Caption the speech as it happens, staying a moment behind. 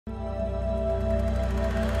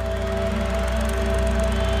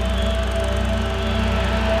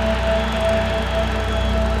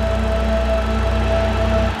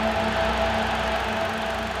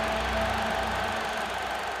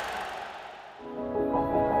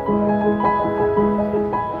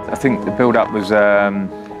I think the build-up was,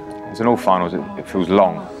 as in all finals, it feels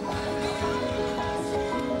long.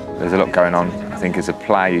 There's a lot going on. I think as a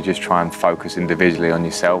player, you just try and focus individually on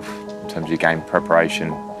yourself in terms of your game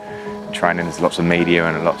preparation, training. There's lots of media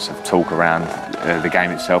and lots of talk around the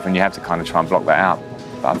game itself, and you have to kind of try and block that out.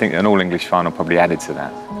 But I think an all-English final probably added to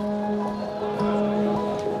that.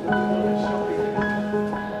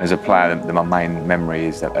 As a player, my main memory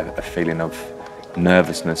is a feeling of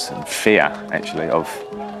nervousness and fear, actually, of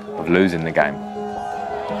losing the game.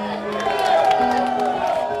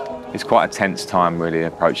 It's quite a tense time, really,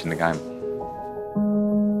 approaching the game.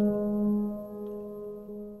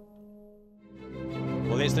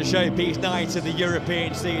 Well, it's the showpiece night of the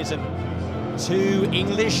European season. Two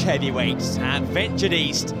English heavyweights have ventured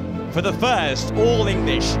east for the first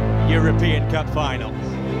all-English European Cup final.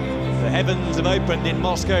 The heavens have opened in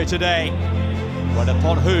Moscow today, but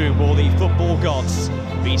upon whom will the football gods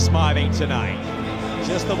be smiling tonight?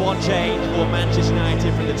 Just the one change for Manchester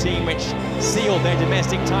United from the team which sealed their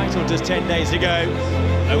domestic title just 10 days ago.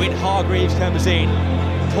 Owen Hargreaves comes in.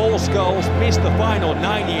 Paul Scholes missed the final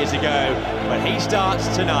 9 years ago, but he starts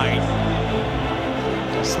tonight.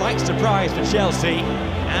 A slight surprise for Chelsea.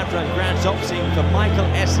 Avram Grant's opting for Michael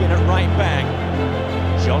Essien at right back.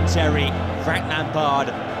 John Terry, Frank Lampard,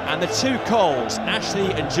 and the two Coles,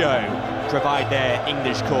 Ashley and Joe, provide their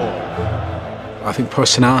English call. I think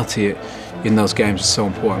personality in those games is so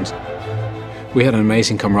important. We had an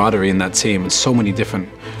amazing camaraderie in that team and so many different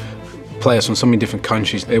players from so many different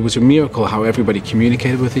countries. It was a miracle how everybody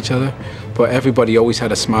communicated with each other, but everybody always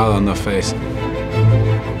had a smile on their face.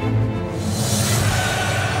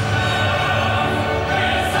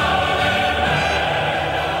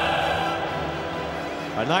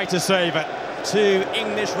 A night to savour. Two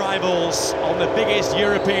English rivals on the biggest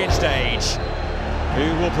European stage.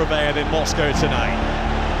 Who will prevail in Moscow tonight?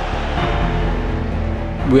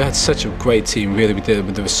 We had such a great team, really we did.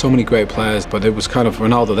 There were so many great players, but it was kind of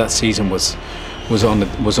Ronaldo that season was on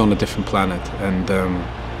a different planet, and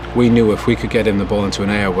we knew if we could get him the ball into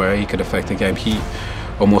an area where he could affect the game, he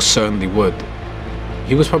almost certainly would.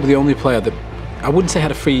 He was probably the only player that I wouldn't say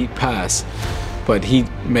had a free pass, but he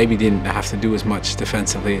maybe didn't have to do as much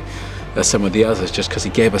defensively as some of the others, just because he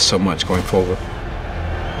gave us so much going forward.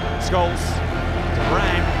 Scholes to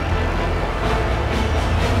Brown.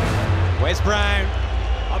 Where's Brown?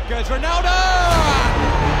 Up goes Ronaldo!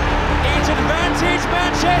 It's advantage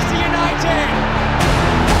Manchester United!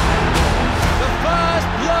 The first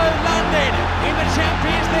blow landed in the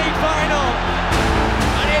Champions League final,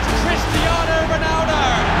 and it's Cristiano Ronaldo!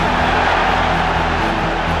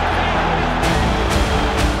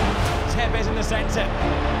 Tevez in the centre,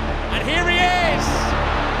 and here he is!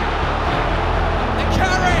 The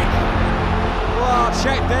Carrick! Well,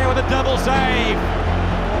 check there with a double save.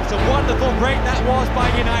 It's a wonderful break that was by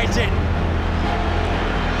United.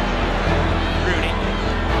 Rooney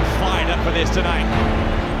fired up for this tonight.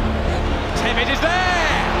 Tevez is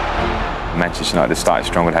there! Manchester United started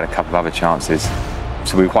strong and had a couple of other chances,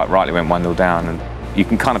 so we quite rightly went 1-0 down, and you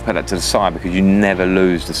can kind of put that to the side because you never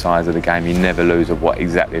lose the size of the game, you never lose of what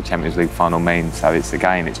exactly a Champions League final means. So it's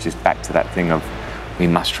just back to that thing of we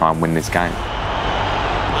must try and win this game.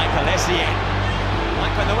 Michael Essien.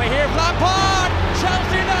 Mike on the way here, Lampard!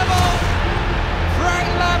 Chelsea level! Frank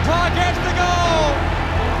Lampard gets the goal!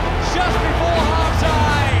 Just before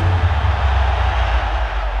half-time!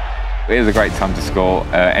 It is a great time to score.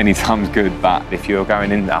 Any time's good, but if you're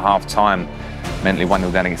going in at half-time mentally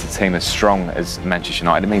 1-0 down against a team as strong as Manchester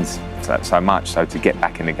United, it means so much. So to get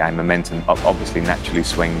back in the game, momentum obviously naturally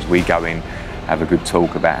swings. We go in, have a good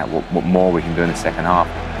talk about what more we can do in the second half.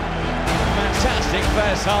 Fantastic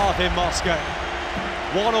first half in Moscow.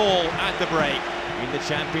 1-1 at the break in the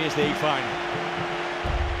Champions League final.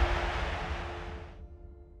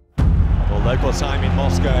 Well, local time in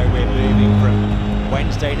Moscow, we're moving from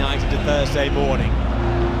Wednesday night into Thursday morning.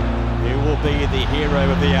 Who will be the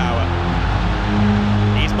hero of the hour?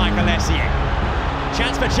 He's Michael Essien.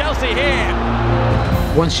 Chance for Chelsea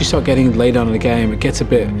here. Once you start getting laid on in the game, it gets a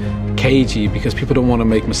bit cagey because people don't want to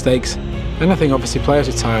make mistakes. And I think obviously players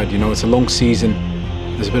are tired, you know, it's a long season.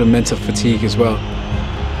 There's a bit of mental fatigue as well.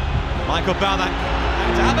 Michael Ballack,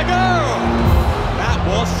 and to have a go! That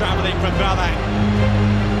was travelling from Ballack.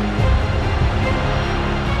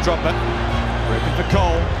 Dropper, broken for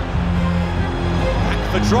Cole. Back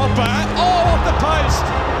for Dropper, oh, off the post!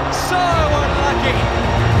 So unlucky!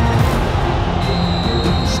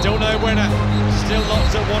 Still no winner, still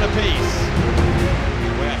lots at one apiece.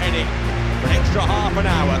 We're heading for an extra half an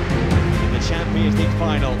hour in the Champions League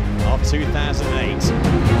final of 2008.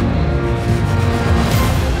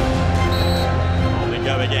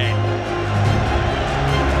 again.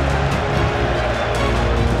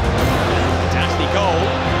 Fantastic goal.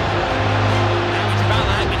 Now it's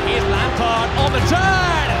Ballack, and here's Lampard on the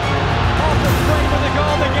turn! Off the frame of the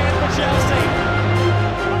goal again for Chelsea.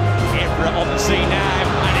 Evra on the scene now,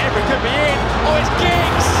 and Evra could be in. Oh, it's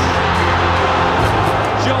Giggs!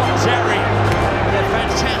 John Terry with a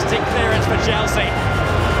fantastic clearance for Chelsea.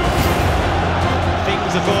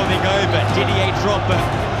 Things are falling over. Didier Drogba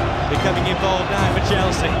becoming involved now for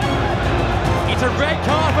Chelsea. It's a red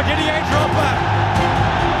card for Didier Drogba.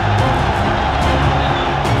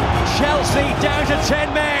 Chelsea down to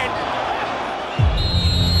 10 men.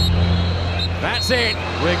 That's it.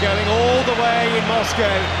 We're going all the way in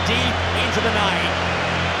Moscow, deep into the night.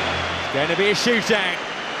 It's going to be a shootout.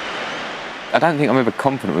 I don't think I'm ever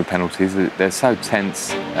confident with penalties. They're so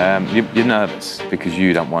tense. You're nervous because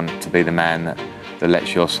you don't want to be the man that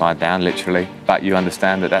lets your side down, literally. But you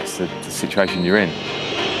understand that that's the situation you're in.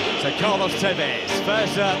 So Carlos Tevez,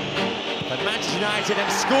 first up for Manchester United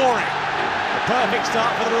and scoring. A perfect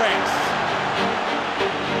start for the Reds.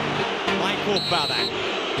 Michael Ballack,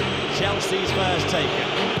 Chelsea's first taken.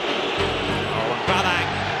 Oh, and Ballack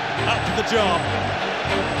up to the job.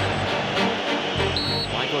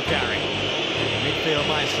 Michael Carey, midfield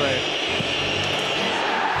maestro.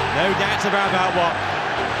 No doubts about that one.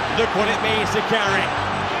 Look what it means to Carey.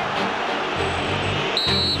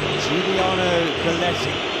 Giuliano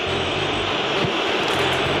Galletti.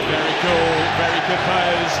 Very cool, very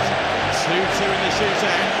composed. 2-2 in the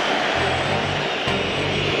shootout.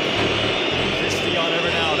 Cristiano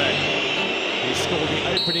Ronaldo, who scored the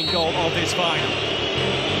opening goal of this final.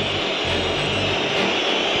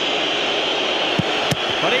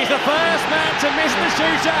 But he's the first man to miss the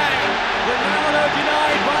shootout. Ronaldo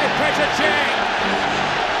denied by Petr Cech.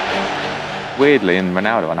 Weirdly, and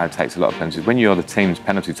Ronaldo, I know, takes a lot of penalties. When you're the team's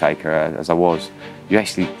penalty taker, as I was, you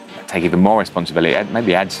actually take even more responsibility. It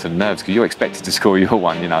maybe adds to the nerves because you're expected to score your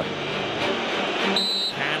one, you know.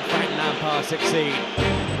 Can Frank Lampard succeed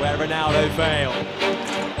where Ronaldo failed?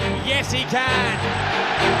 Yes, he can.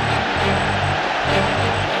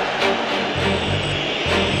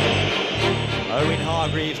 Owen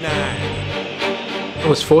Hargreaves now. I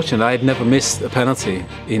was fortunate. I had never missed a penalty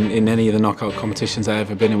in any of the knockout competitions I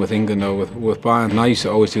ever been in with England or with Bayern. And I used to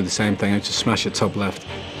always do the same thing. I'd just smash it top left.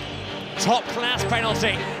 Top class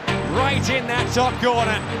penalty, right in that top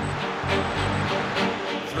corner.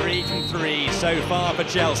 3 from 3 so far for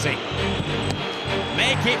Chelsea.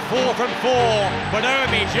 Make it 4 from 4, but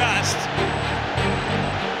only just.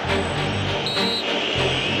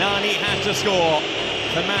 Nani has to score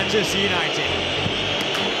for Manchester United.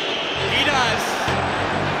 He does.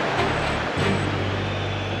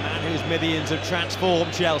 Millions have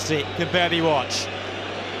transformed Chelsea, can barely watch.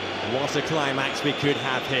 What a climax we could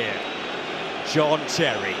have here. John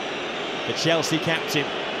Terry, the Chelsea captain,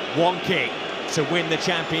 one kick to win the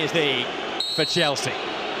Champions League for Chelsea.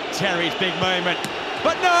 Terry's big moment,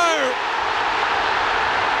 but no!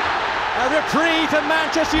 A reprieve for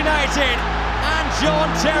Manchester United, and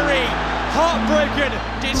John Terry, heartbroken,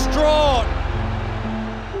 distraught.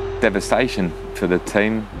 Devastation for the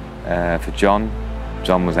team, for John.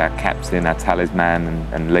 John was our captain, our talisman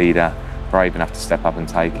and leader, brave enough to step up and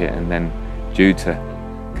take it, and then due to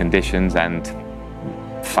conditions and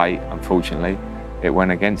fate, unfortunately, it went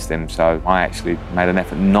against him. So I actually made an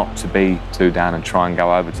effort not to be too down and try and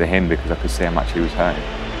go over to him because I could see how much he was hurting.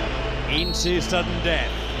 Into sudden death.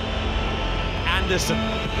 Anderson.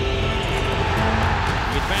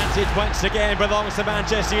 The advantage once again belongs to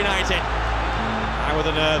Manchester United. How are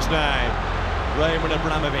the nerves now? Roman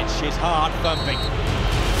Abramovich, his heart thumping.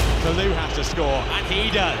 Kalou has to score, and he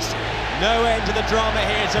does. No end to the drama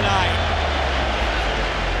here tonight.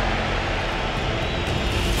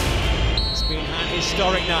 It's been an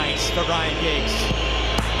historic night for Ryan Giggs.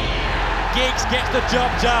 Giggs gets the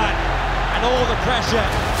job done, and all the pressure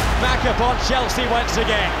back upon Chelsea once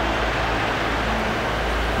again.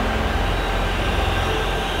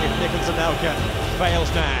 If Nicholas Anelka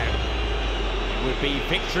fails now, would be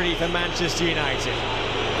victory for Manchester United.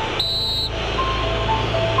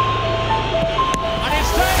 And it's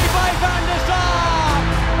saved by Van der Sar!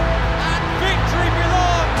 And victory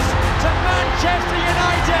belongs to Manchester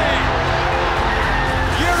United!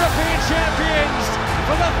 European champions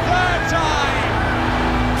for the 3rd time!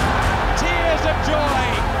 Tears of joy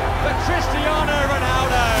for Cristiano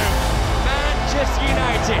Ronaldo. Manchester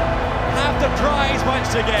United have the prize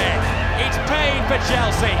once again. It's pain for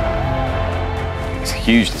Chelsea. it's a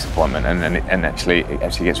huge disappointment, and actually it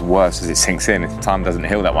actually gets worse as it sinks in. If time doesn't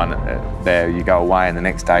heal that one, there you go away, and the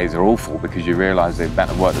next days are awful because you realise the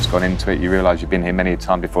amount of work that's gone into it. You realise you've been here many a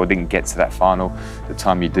time before, didn't get to that final. The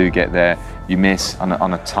time you do get there, you miss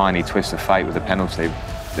on a tiny twist of fate with a penalty.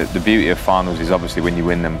 The beauty of finals is obviously when you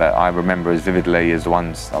win them, but I remember as vividly as the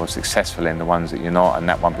ones I was successful in, the ones that you're not, and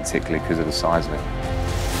that one particularly because of the size of it.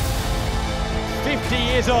 50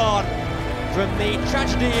 years on from the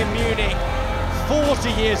tragedy in Munich, 40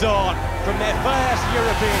 years on from their first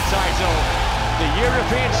European title, the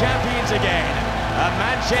European champions again,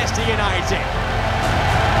 Manchester United.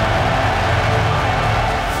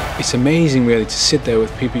 It's amazing really to sit there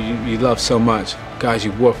with people you love so much, guys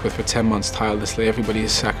you've worked with for 10 months tirelessly, everybody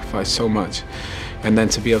has sacrificed so much, and then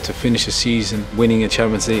to be able to finish a season winning a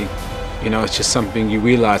Champions League, you know, it's just something you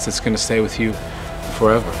realise that's going to stay with you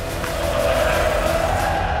forever.